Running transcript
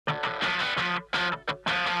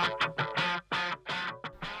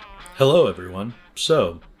Hello everyone.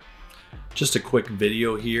 So just a quick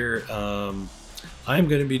video here. I am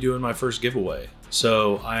going to be doing my first giveaway.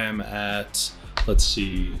 So I am at, let's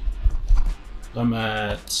see, I'm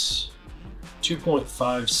at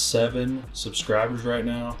 2.57 subscribers right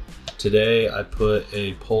now. Today I put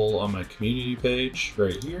a poll on my community page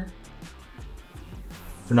right here.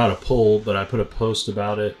 Or not a poll, but I put a post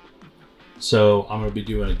about it. So I'm going to be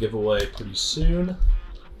doing a giveaway pretty soon.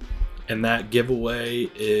 And that giveaway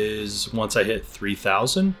is once I hit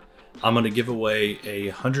 3,000, I'm going to give away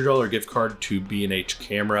a $100 gift card to B&H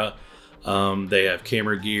Camera. They have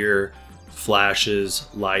camera gear, flashes,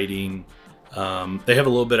 lighting. They have a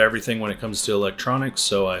little bit of everything when it comes to electronics.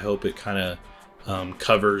 So I hope it kind of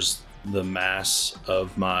covers the mass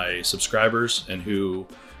of my subscribers and who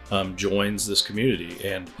joins this community.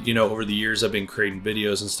 And, you know, over the years, I've been creating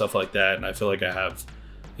videos and stuff like that. And I feel like I have,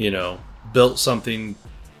 you know, built something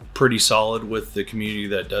pretty solid with the community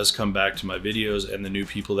that does come back to my videos and the new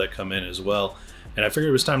people that come in as well. And I figured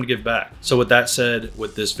it was time to give back. So with that said,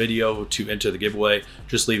 with this video, to enter the giveaway,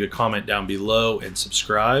 just leave a comment down below and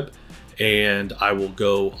subscribe. And I will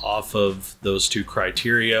go off of those two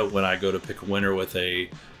criteria when I go to pick a winner with a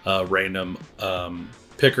random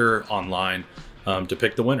picker online to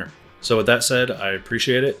pick the winner. So with that said, I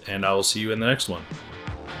appreciate it, and I will see you in the next one.